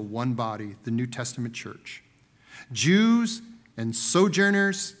assembled into one body, the New Testament church. Jews and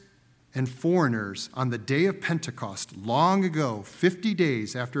sojourners and foreigners on the day of Pentecost, long ago, 50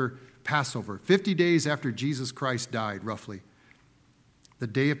 days after Passover, 50 days after Jesus Christ died, roughly, the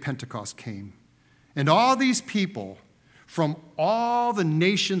day of Pentecost came. And all these people from all the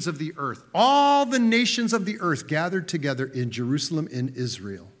nations of the earth gathered together in Jerusalem in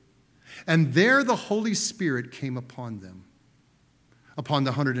Israel. And there the Holy Spirit came upon them, upon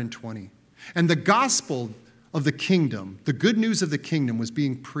the 120. And the gospel of the kingdom, the good news of the kingdom was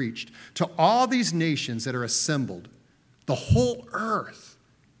being preached to all these nations that are assembled. The whole earth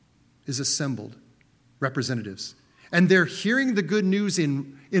is assembled, representatives. And they're hearing the good news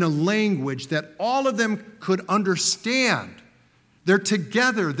in a language that all of them could understand. They're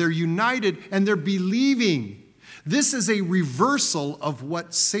together, they're united, and they're believing. This is a reversal of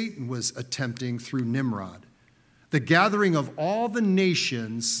what Satan was attempting through Nimrod. The gathering of all the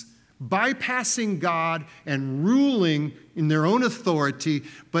nations, bypassing God and ruling in their own authority.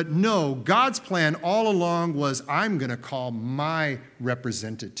 But no, God's plan all along was, I'm going to call my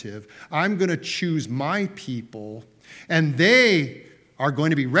representative. I'm going to choose my people, and they are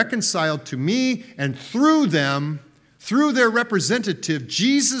going to be reconciled to me, and through them, through their representative,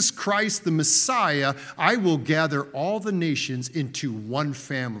 Jesus Christ, the Messiah, I will gather all the nations into one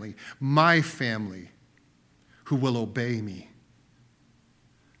family, my family, who will obey me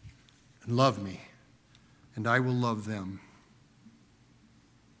and love me. and I will love them.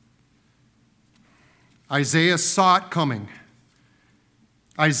 Isaiah saw it coming.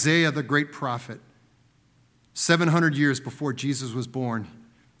 Isaiah, the great prophet, 700 years before Jesus was born,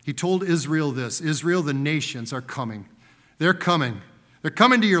 he told Israel this: Israel, the nations are coming. They're coming. They're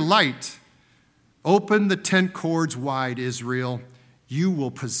coming to your light. Open the tent cords wide, Israel. You will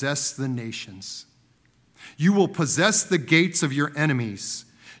possess the nations. You will possess the gates of your enemies.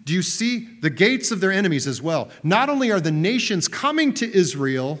 Do you see the gates of their enemies as well? Not only are the nations coming to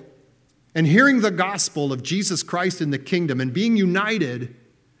Israel and hearing the gospel of Jesus Christ in the kingdom and being united,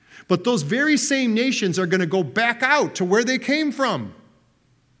 but those very same nations are going to go back out to where they came from.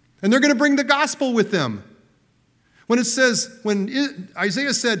 And they're going to bring the gospel with them. When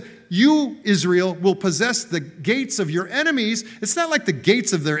Isaiah said, you, Israel, will possess the gates of your enemies, it's not like the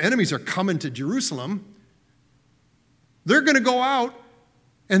gates of their enemies are coming to Jerusalem. They're going to go out,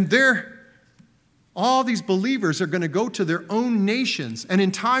 and all these believers are going to go to their own nations. And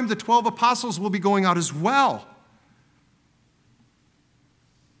in time, the 12 apostles will be going out as well.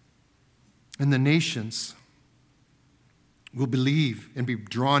 And the nations will believe and be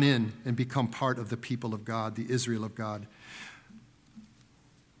drawn in and become part of the people of God, the Israel of God.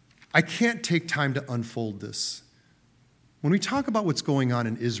 I can't take time to unfold this. When we talk about what's going on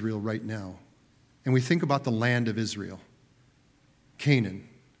in Israel right now, and we think about the land of Israel, Canaan,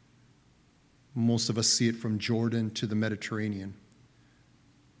 most of us see it from Jordan to the Mediterranean.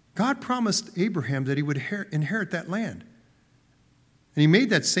 God promised Abraham that he would inherit that land. And he made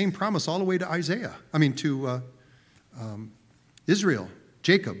that same promise all the way to Israel,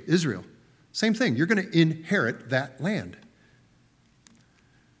 Jacob, Israel. Same thing. You're going to inherit that land.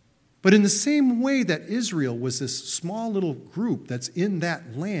 But in the same way that Israel was this small little group that's in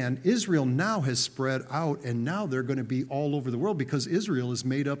that land, Israel now has spread out, and now they're going to be all over the world, because Israel is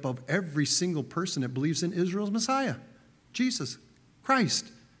made up of every single person that believes in Israel's Messiah, Jesus Christ.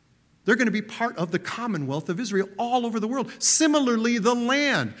 They're going to be part of the commonwealth of Israel all over the world. Similarly, the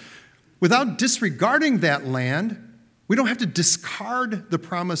land. Without disregarding that land, we don't have to discard the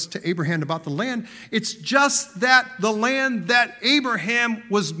promise to Abraham about the land. It's just that the land that Abraham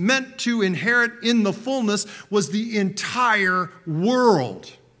was meant to inherit in the fullness was the entire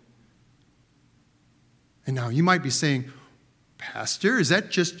world. And now you might be saying, Pastor, is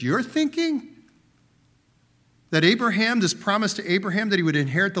that just your thinking? That this promise to Abraham that he would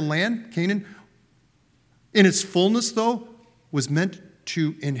inherit the land, Canaan, in its fullness, though, was meant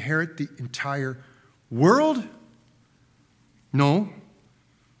to inherit the entire world? No.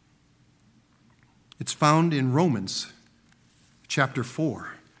 It's found in Romans chapter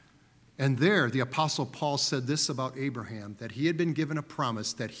 4. And there, the Apostle Paul said this about Abraham, that he had been given a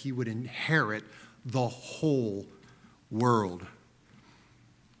promise that he would inherit the whole world.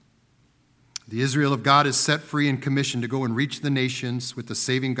 The Israel of God is set free and commissioned to go and reach the nations with the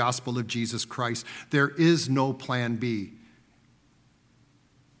saving gospel of Jesus Christ. There is no plan B.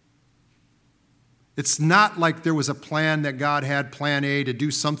 It's not like there was a plan that God had, plan A, to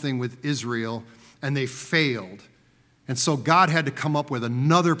do something with Israel, and they failed. And so God had to come up with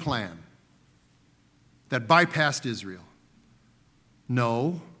another plan that bypassed Israel.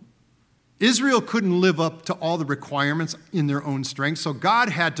 No. Israel couldn't live up to all the requirements in their own strength, so God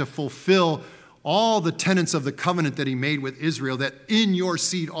had to fulfill all the tenets of the covenant that he made with Israel, that in your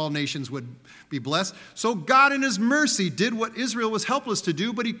seed all nations would be blessed. So God in his mercy did what Israel was helpless to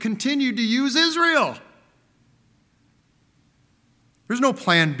do, but he continued to use Israel. There's no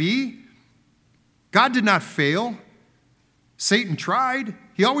plan B. God did not fail. Satan tried.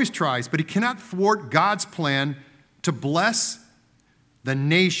 He always tries, but he cannot thwart God's plan to bless the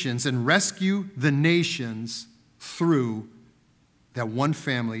nations and rescue the nations through that one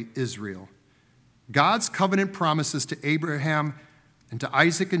family, Israel. God's covenant promises to Abraham and to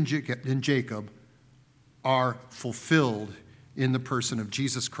Isaac and Jacob are fulfilled in the person of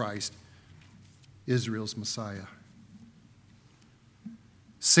Jesus Christ, Israel's Messiah.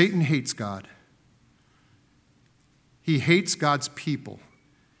 Satan hates God. He hates God's people.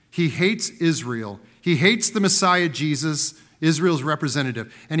 He hates Israel. He hates the Messiah, Jesus, Israel's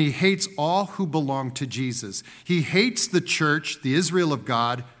representative, and he hates all who belong to Jesus. He hates the church, the Israel of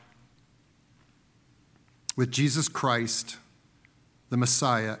God, with Jesus Christ, the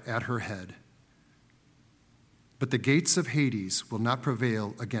Messiah, at her head. But the gates of Hades will not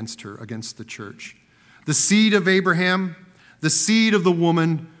prevail against her, against the church. The seed of Abraham, the seed of the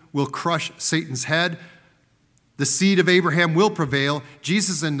woman, will crush Satan's head. The seed of Abraham will prevail.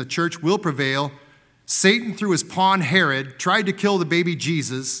 Jesus and the church will prevail. Satan, through his pawn Herod, tried to kill the baby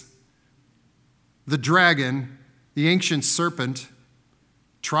Jesus. The dragon, the ancient serpent,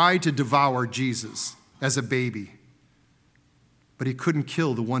 tried to devour Jesus. as a baby, but he couldn't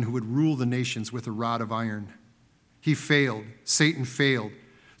kill the one who would rule the nations with a rod of iron. He failed. Satan failed.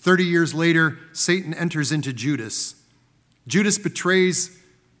 30 years later, Satan enters into Judas. Judas betrays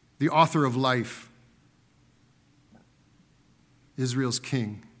the author of life, Israel's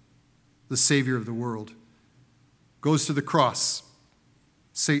king, the Savior of the world. Goes to the cross.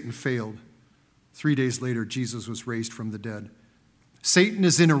 Satan failed. 3 days later, Jesus was raised from the dead. Satan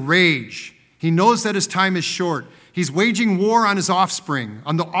is in a rage. He knows that his time is short. He's waging war on his offspring,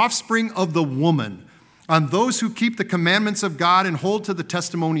 on the offspring of the woman, on those who keep the commandments of God and hold to the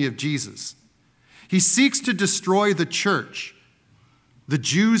testimony of Jesus. He seeks to destroy the church, the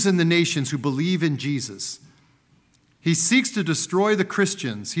Jews and the nations who believe in Jesus. He seeks to destroy the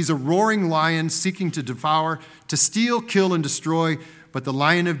Christians. He's a roaring lion seeking to devour, to steal, kill, and destroy. But the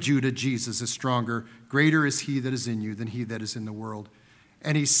Lion of Judah, Jesus, is stronger. Greater is he that is in you than he that is in the world.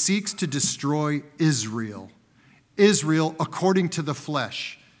 And he seeks to destroy Israel. Israel according to the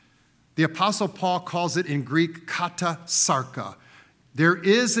flesh. The Apostle Paul calls it in Greek kata sarka. There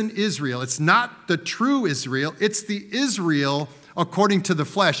is an Israel. It's not the true Israel. It's the Israel according to the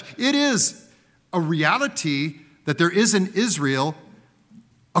flesh. It is a reality that there is an Israel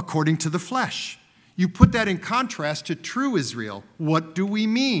according to the flesh. You put that in contrast to true Israel. What do we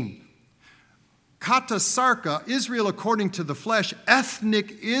mean? Kata sarka, Israel according to the flesh,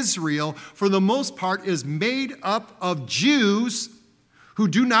 ethnic Israel, for the most part, is made up of Jews who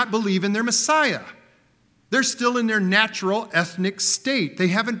do not believe in their Messiah. They're still in their natural ethnic state. They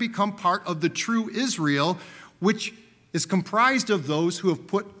haven't become part of the true Israel, which is comprised of those who have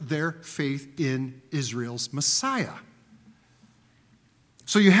put their faith in Israel's Messiah.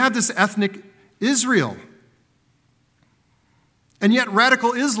 So you have this ethnic Israel. And yet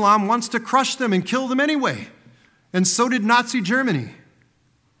radical Islam wants to crush them and kill them anyway. And so did Nazi Germany.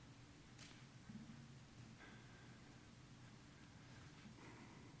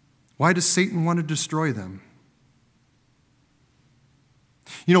 Why does Satan want to destroy them?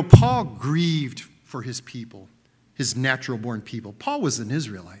 You know, Paul grieved for his people, his natural-born people. Paul was an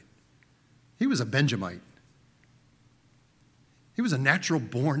Israelite. He was a Benjamite. He was a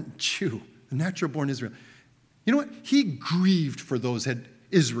natural-born Jew, a natural-born Israel. You know what? He grieved for those at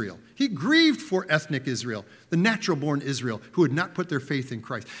Israel. He grieved for ethnic Israel, the natural-born Israel, who had not put their faith in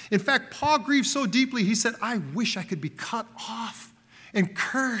Christ. In fact, Paul grieved so deeply, he said, I wish I could be cut off and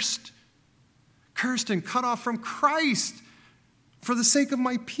cursed and cut off from Christ for the sake of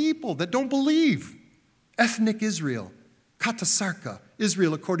my people that don't believe. Ethnic Israel, katasarka,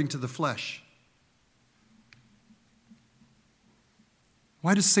 Israel according to the flesh.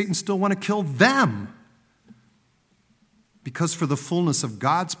 Why does Satan still want to kill them? Because for the fullness of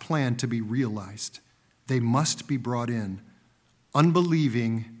God's plan to be realized, they must be brought in.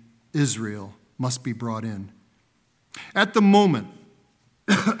 Unbelieving Israel must be brought in. At the moment,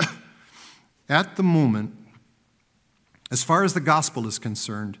 as far as the gospel is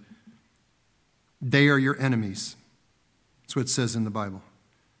concerned, they are your enemies. That's what it says in the Bible.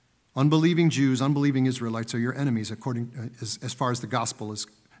 Unbelieving Jews, unbelieving Israelites are your enemies as far as the gospel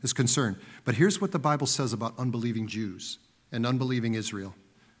is concerned. But here's what the Bible says about unbelieving Jews and unbelieving Israel.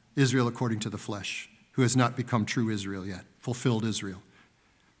 Israel according to the flesh, who has not become true Israel yet, fulfilled Israel.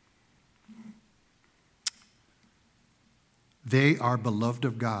 They are beloved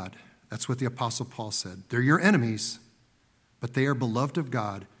of God. That's what the Apostle Paul said. They're your enemies, but they are beloved of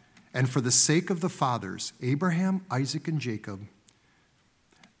God. And for the sake of the fathers, Abraham, Isaac, and Jacob,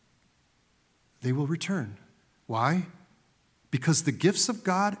 they will return. Why? Because the gifts of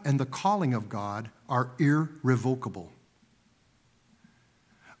God and the calling of God are irrevocable.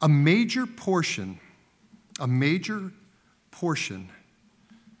 A major portion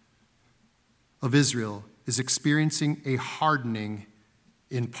of Israel is experiencing a hardening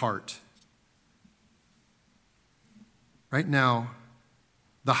in part. Right now,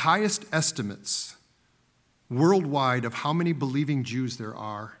 the highest estimates worldwide of how many believing Jews there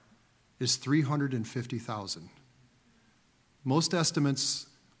are is 350,000. Most estimates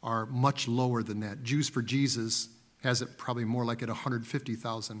are much lower than that. Jews for Jesus has it probably more like at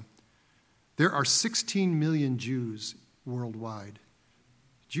 150,000. There are 16 million Jews worldwide.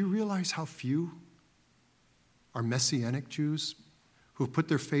 Do you realize how few are Messianic Jews who have put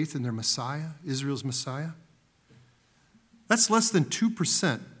their faith in their Messiah, Israel's Messiah? That's less than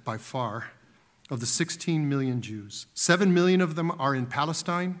 2% by far of the 16 million Jews. 7 million of them are in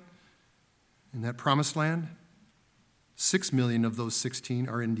Palestine, in that promised land. 6 million of those 16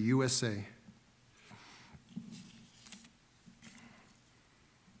 are in the USA.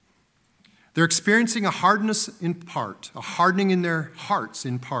 They're experiencing a hardness in part, a hardening in their hearts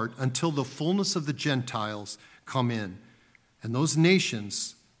in part, until the fullness of the Gentiles come in. And those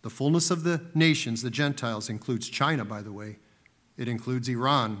nations, the fullness of the nations, the Gentiles, includes China, by the way. It includes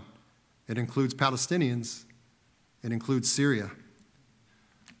Iran. It includes Palestinians. It includes Syria,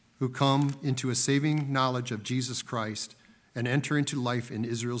 who come into a saving knowledge of Jesus Christ and enter into life in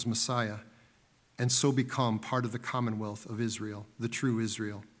Israel's Messiah, and so become part of the commonwealth of Israel, the true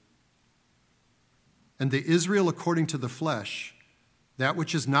Israel. And the Israel according to the flesh, that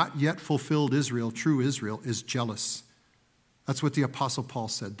which is not yet fulfilled Israel, true Israel, is jealous. That's what the Apostle Paul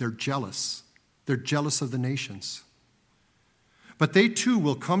said. They're jealous. They're jealous of the nations. But they too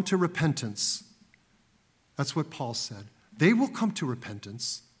will come to repentance. That's what Paul said. They will come to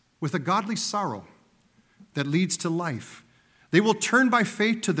repentance with a godly sorrow that leads to life. They will turn by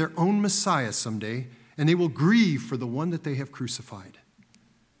faith to their own Messiah someday, and they will grieve for the one that they have crucified.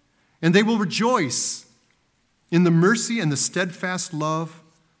 And they will rejoice in the mercy and the steadfast love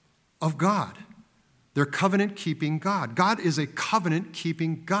of God, their covenant-keeping God. God is a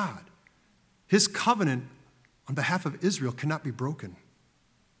covenant-keeping God. His covenant on behalf of Israel cannot be broken.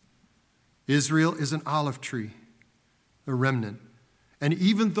 Israel is an olive tree, a remnant. And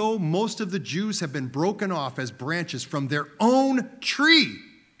even though most of the Jews have been broken off as branches from their own tree,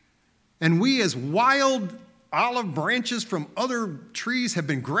 and we as wild olive branches from other trees have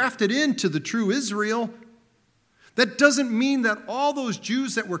been grafted into the true Israel, that doesn't mean that all those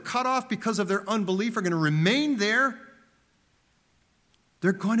Jews that were cut off because of their unbelief are going to remain there.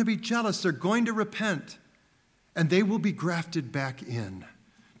 They're going to be jealous. They're going to repent. And they will be grafted back in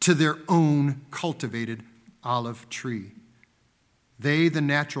to their own cultivated olive tree. They, the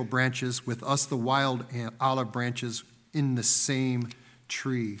natural branches, with us, the wild olive branches, in the same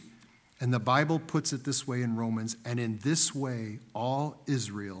tree. And the Bible puts it this way in Romans, and in this way all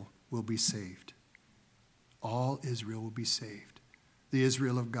Israel will be saved. All Israel will be saved. The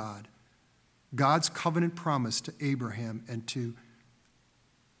Israel of God. God's covenant promise to Abraham and to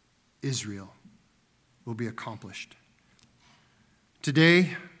Israel will be accomplished.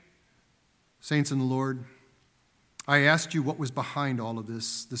 Today, saints in the Lord, I asked you what was behind all of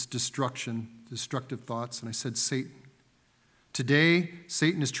this destruction, destructive thoughts, and I said Satan. Today,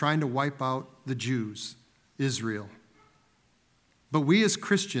 Satan is trying to wipe out the Jews, Israel. But we as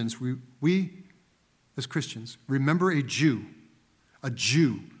Christians, remember a Jew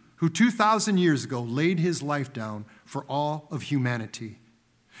who 2,000 years ago laid his life down for all of humanity.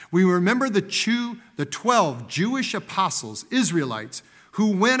 We remember the 12 Jewish apostles, Israelites,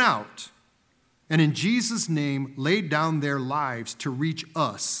 who went out and in Jesus' name laid down their lives to reach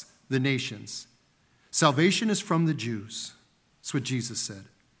us, the nations. Salvation is from the Jews. That's what Jesus said.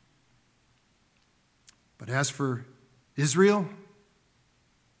 But as for Israel,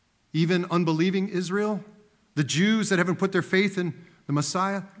 even unbelieving Israel, the Jews that haven't put their faith in the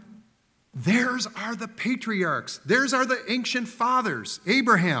Messiah, theirs are the patriarchs. Theirs are the ancient fathers,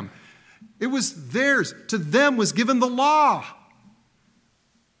 Abraham. It was theirs. To them was given the law,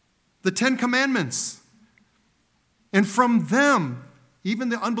 the 10 Commandments. And from them, even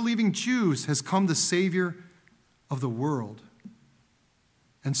the unbelieving Jews, has come the Savior of the world.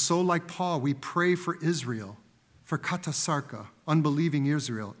 And so, like Paul, we pray for Israel, for katasarka, unbelieving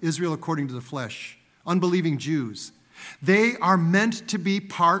Israel, Israel according to the flesh, unbelieving Jews. They are meant to be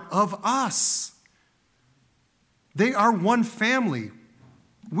part of us. They are one family.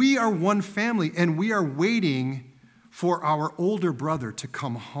 We are one family, and we are waiting for our older brother to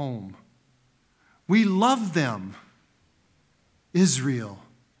come home. We love them, Israel,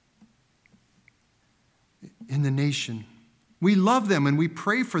 in the nation. We love them and we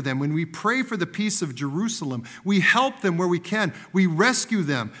pray for them. When we pray for the peace of Jerusalem, we help them where we can. We rescue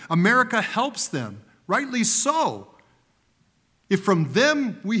them. America helps them, rightly so. If from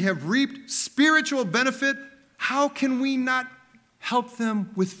them we have reaped spiritual benefit, how can we not help them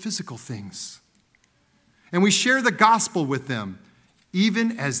with physical things? And we share the gospel with them,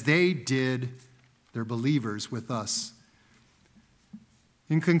 even as they did, their believers, with us.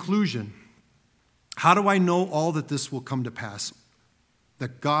 In conclusion, how do I know all that this will come to pass?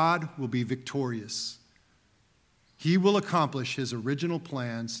 That God will be victorious. He will accomplish his original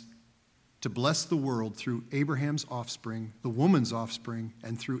plans to bless the world through Abraham's offspring, the woman's offspring,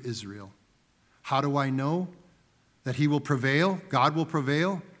 and through Israel. How do I know that he will prevail? God will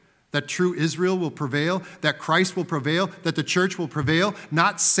prevail? That true Israel will prevail? That Christ will prevail? That the church will prevail?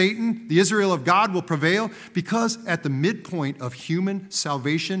 Not Satan, the Israel of God will prevail? Because at the midpoint of human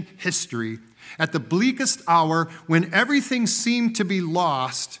salvation history, at the bleakest hour, when everything seemed to be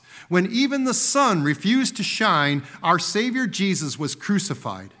lost, when even the sun refused to shine, our Savior Jesus was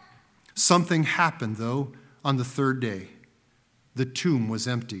crucified. Something happened, though, on the third day. The tomb was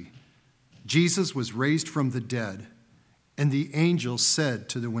empty. Jesus was raised from the dead, and the angel said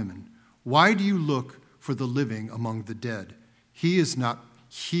to the women, "Why do you look for the living among the dead? He is not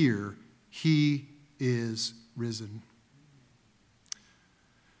here. He is risen."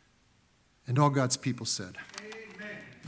 And all God's people said,